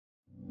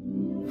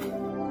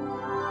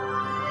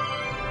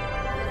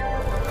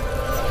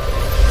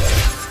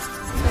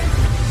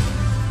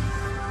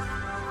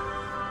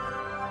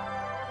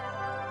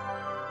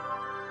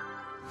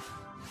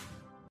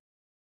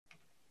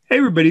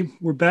everybody.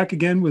 We're back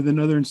again with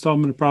another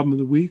installment of Problem of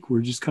the Week. We're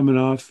just coming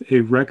off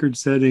a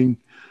record-setting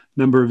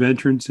number of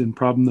entrants in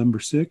problem number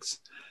 6,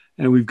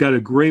 and we've got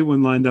a great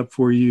one lined up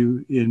for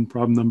you in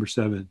problem number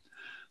 7.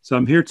 So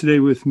I'm here today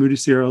with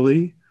Mudassir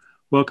Ali.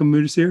 Welcome,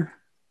 Mudassir.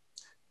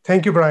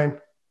 Thank you,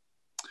 Brian.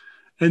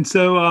 And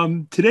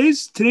so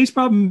today's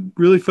problem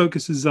really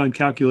focuses on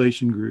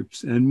calculation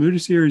groups, and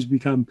Mudassir has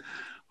become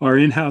our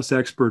in-house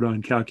expert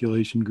on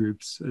calculation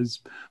groups. Has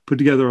put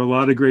together a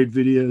lot of great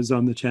videos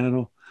on the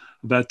channel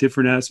about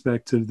different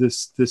aspects of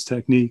this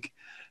technique.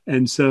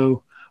 And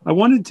so I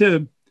wanted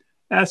to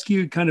ask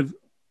you kind of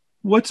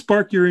what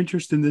sparked your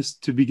interest in this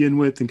to begin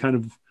with and kind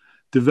of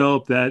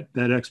develop that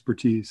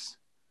expertise.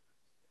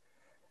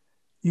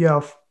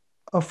 Yeah,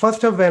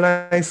 first of when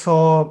I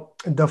saw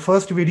the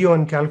first video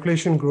on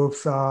calculation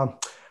groups,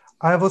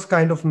 I was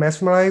kind of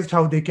mesmerized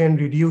how they can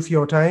reduce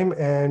your time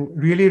and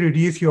really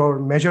reduce your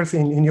measures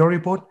in your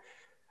report.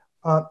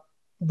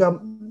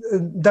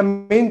 The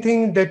main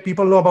thing that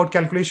people know about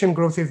calculation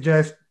groups is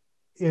just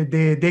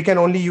they can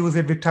only use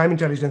it with time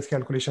intelligence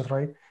calculations,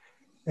 right?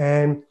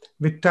 And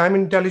with time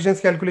intelligence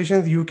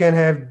calculations, you can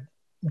have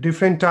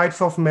different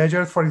types of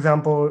measures. For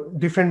example,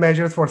 different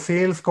measures for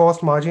sales,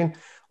 cost, margin,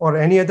 or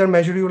any other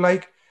measure you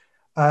like.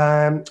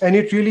 And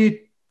it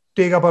really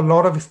take up a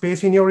lot of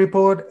space in your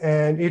report,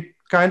 and it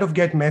kind of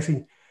get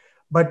messy.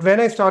 But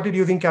when I started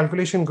using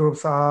calculation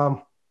groups,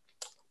 I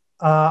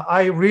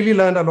really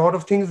learned a lot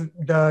of things.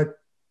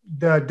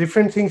 The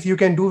different things you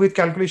can do with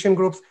calculation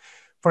groups.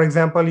 For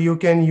example, you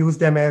can use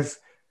them as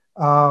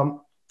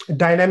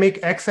dynamic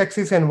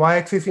x-axis and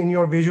y-axis in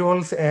your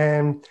visuals,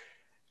 and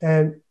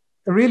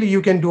really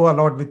you can do a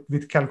lot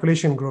with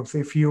calculation groups.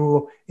 If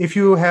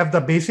you have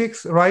the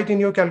basics right in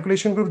your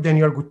calculation group, then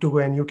you're good to go,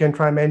 and you can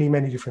try many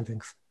different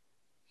things.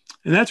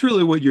 And that's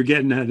really what you're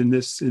getting at in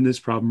this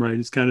problem, right?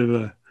 It's kind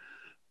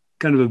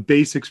of a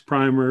basics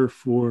primer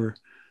for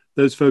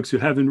those folks who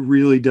haven't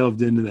really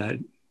delved into that.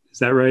 Is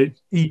that right?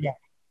 Yeah.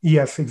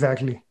 Yes,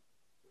 exactly.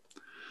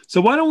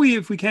 So why don't we,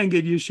 if we can,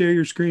 get you to share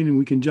your screen and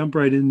we can jump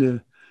right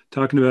into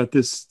talking about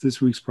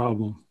this week's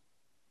problem.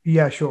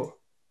 Yeah, sure.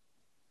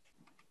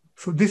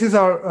 So this is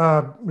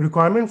our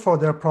requirement for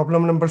the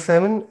problem number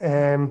 7.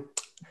 And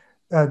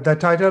the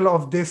title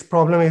of this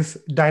problem is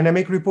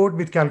Dynamic Report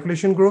with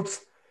Calculation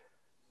Groups.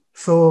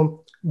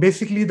 So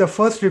basically, the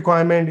first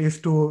requirement is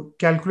to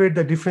calculate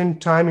the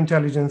different time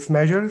intelligence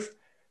measures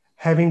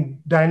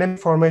having dynamic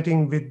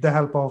formatting with the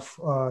help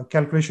of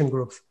calculation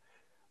groups.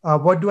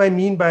 What do I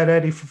mean by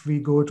that? If we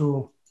go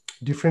to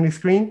different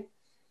screen,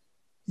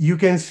 you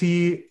can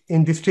see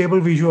in this table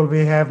visual,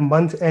 we have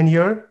month and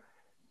year.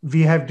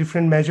 We have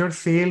different measures: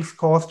 sales,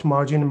 cost,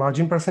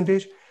 margin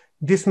percentage.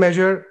 This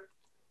measure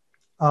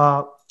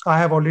I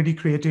have already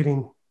created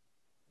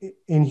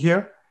in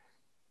here.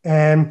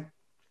 And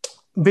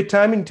with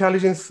time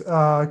intelligence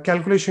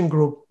calculation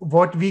group,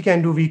 what we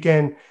can do, we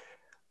can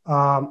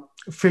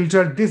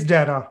filter this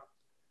data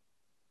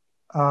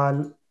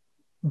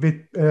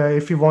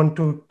if you want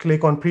to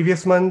click on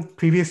previous month,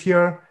 previous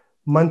year,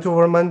 month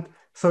over month.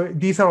 So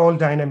these are all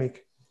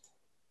dynamic.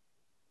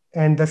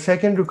 And the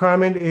second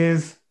requirement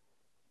is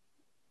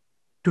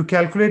to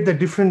calculate the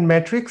different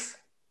metrics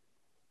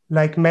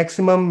like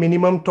maximum,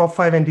 minimum, top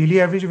 5, and daily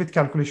average with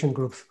calculation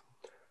groups.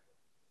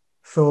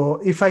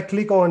 So if I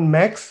click on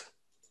max,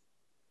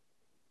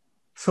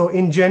 so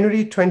in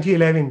January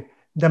 2011,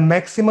 the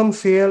maximum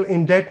sale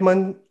in that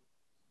month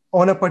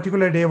on a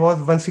particular day was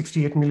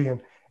 168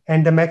 million.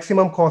 And the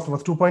maximum cost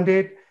was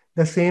 2.8,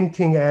 the same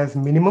thing as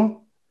minimum,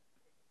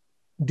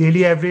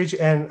 daily average,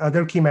 and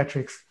other key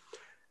metrics.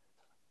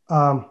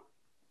 And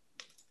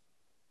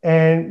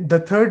the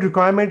third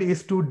requirement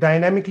is to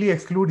dynamically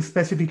exclude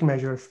specific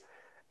measures.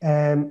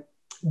 And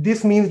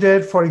this means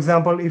that, for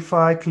example, if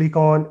I click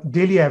on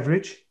daily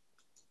average,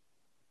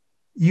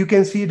 you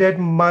can see that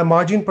my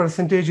margin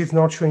percentage is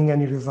not showing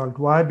any result.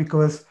 Why?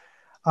 Because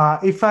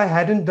if I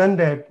hadn't done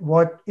that,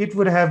 what it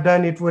would have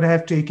done, it would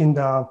have taken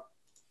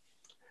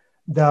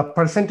the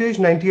percentage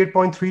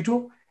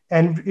 98.32,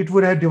 and it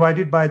would have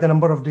divided by the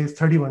number of days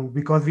 31,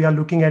 because we are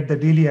looking at the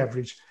daily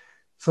average.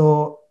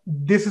 So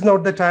this is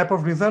not the type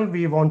of result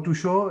we want to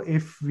show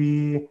if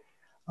we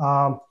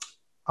are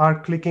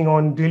clicking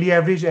on daily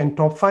average and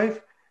top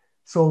 5.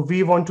 So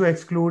we want to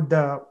exclude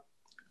the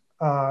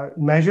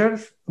measure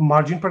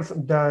margin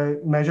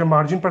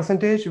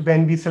percentage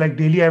when we select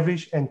daily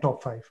average and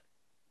top 5.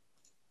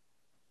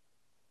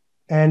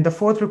 And the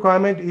fourth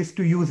requirement is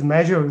to use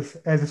measures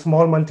as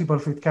small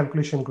multiples with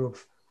calculation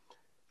groups.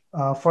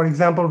 For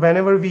example,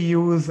 whenever we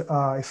use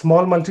a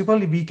small multiple,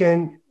 we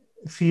can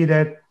see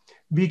that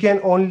we can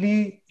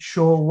only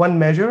show one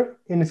measure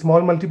in a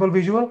small multiple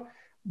visual,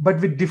 but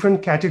with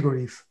different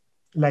categories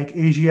like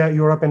Asia,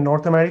 Europe, and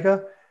North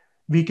America.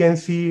 We can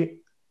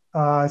see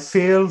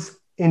sales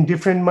in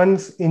different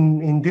months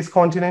in this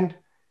continent.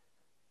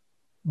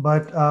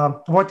 But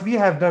what we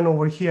have done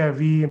over here,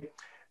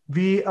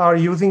 we are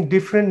using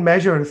different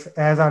measures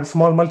as our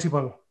small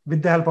multiple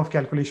with the help of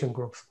calculation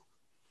groups.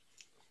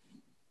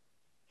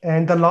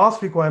 And the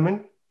last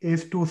requirement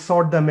is to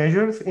sort the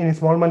measures in a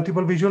small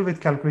multiple visual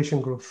with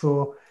calculation groups.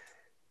 So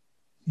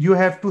you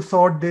have to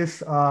sort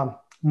this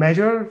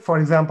measure. For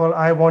example,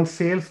 I want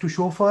sales to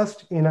show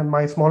first in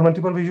my small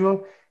multiple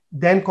visual,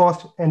 then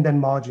cost, and then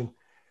margin.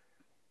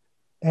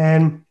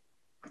 And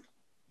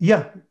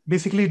yeah,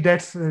 basically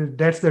that's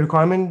the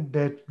requirement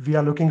that we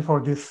are looking for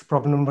this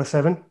problem number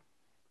 7.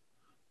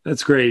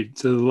 That's great.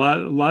 So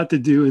a lot to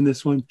do in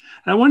this one.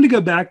 I wanted to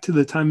go back to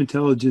the time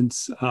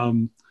intelligence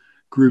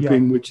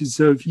grouping, which is,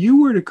 so if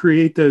you were to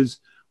create those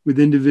with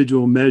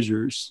individual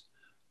measures,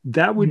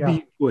 that would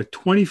be what,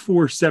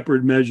 24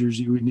 separate measures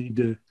you would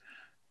need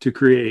to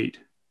create.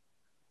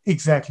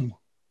 Exactly.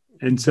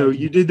 And so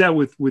you did that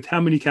with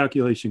how many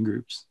calculation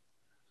groups?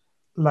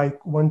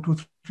 Like 1, 2,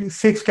 3,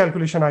 6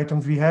 calculation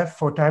items we have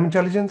for time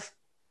intelligence.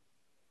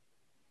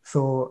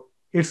 So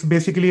it's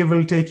basically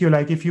will take you,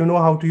 like, if you know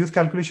how to use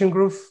calculation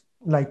groups,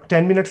 like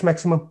 10 minutes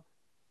maximum.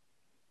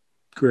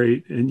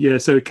 Great. And yeah,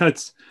 so it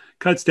cuts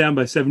down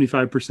by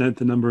 75%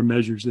 the number of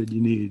measures that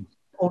you need.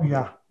 Oh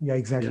yeah,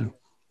 exactly. Yeah.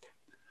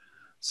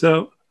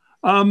 So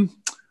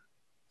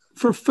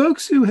for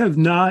folks who have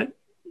not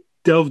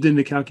delved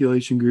into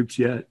calculation groups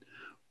yet,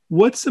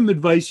 what's some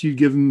advice you'd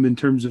give them in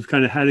terms of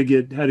kind of how to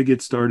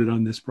get started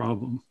on this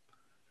problem?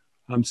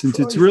 Since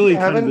it's really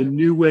kind of a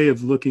new way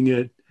of looking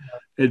at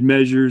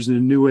measures and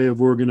a new way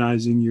of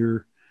organizing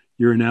your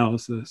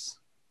analysis.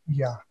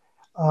 Yeah.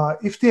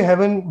 If they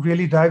haven't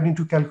really dived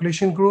into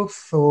calculation groups,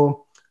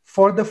 so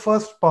for the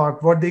first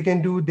part, what they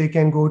can do, they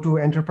can go to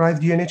Enterprise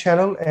DNA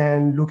channel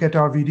and look at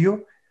our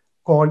video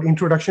called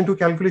Introduction to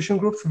Calculation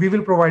Groups. We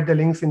will provide the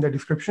links in the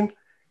description.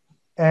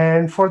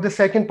 And for the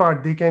second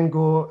part, they can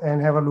go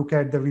and have a look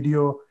at the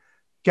video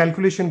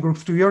Calculation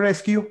Groups to Your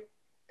Rescue,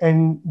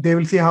 and they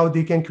will see how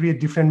they can create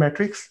different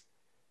metrics.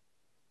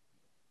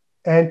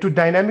 And to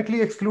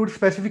dynamically exclude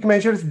specific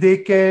measures, they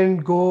can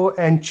go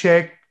and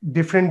check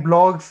different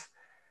blogs,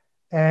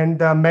 and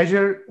the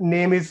measure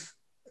name is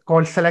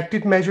called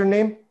selected measure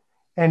name,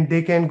 and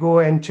they can go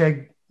and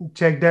check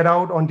that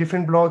out on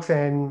different blogs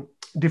and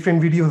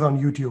different videos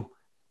on YouTube.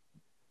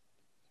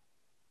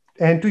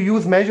 And to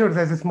use measures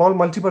as a small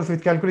multiples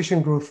with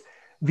calculation groups,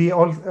 we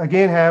also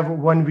again have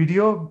one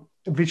video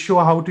which show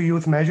how to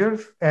use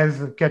measures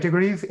as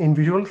categories in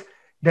visuals.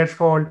 That's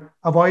called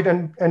Avoid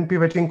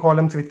Unpivoting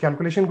Columns with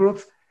Calculation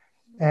Groups.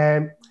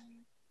 And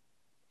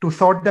to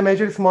sort the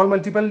measure small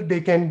multiple,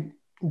 they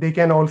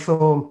can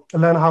also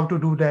learn how to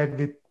do that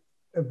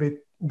with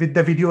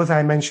the videos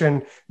I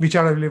mentioned, which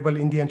are available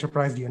in the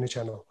Enterprise DNA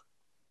channel.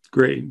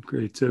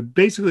 Great. So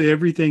basically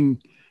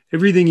everything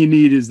you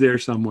need is there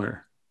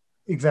somewhere.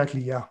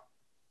 Exactly, yeah.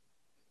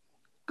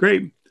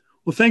 Great.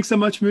 Well, thanks so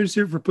much,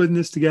 Mudassir, for putting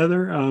this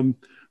together.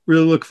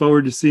 Really look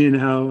forward to seeing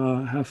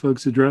how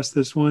folks address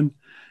this one,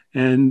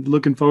 and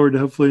looking forward to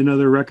hopefully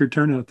another record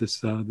turnout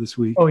this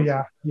week. Oh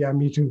yeah,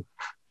 me too.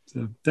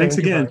 So thanks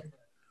again.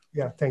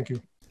 Yeah, thank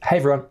you. Hey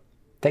everyone,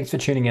 thanks for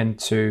tuning in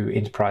to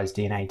Enterprise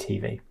DNA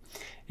TV.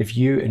 If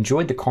you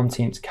enjoyed the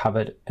content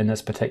covered in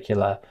this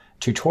particular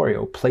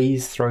tutorial,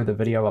 please throw the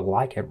video a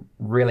like. It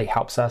really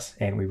helps us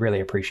and we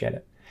really appreciate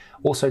it.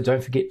 Also,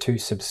 don't forget to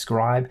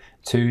subscribe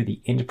to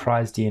the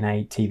Enterprise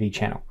DNA TV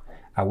channel.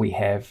 We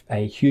have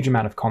a huge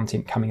amount of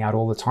content coming out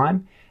all the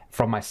time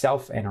from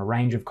myself and a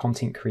range of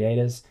content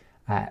creators,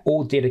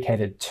 all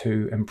dedicated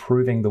to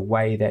improving the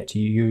way that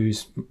you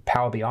use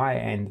Power BI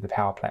and the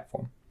Power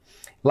Platform.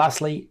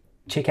 Lastly,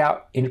 check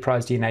out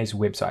Enterprise DNA's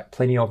website.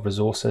 Plenty of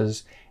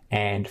resources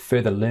and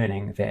further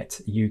learning that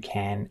you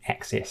can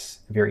access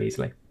very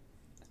easily.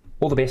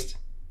 All the best.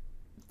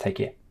 Take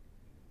care.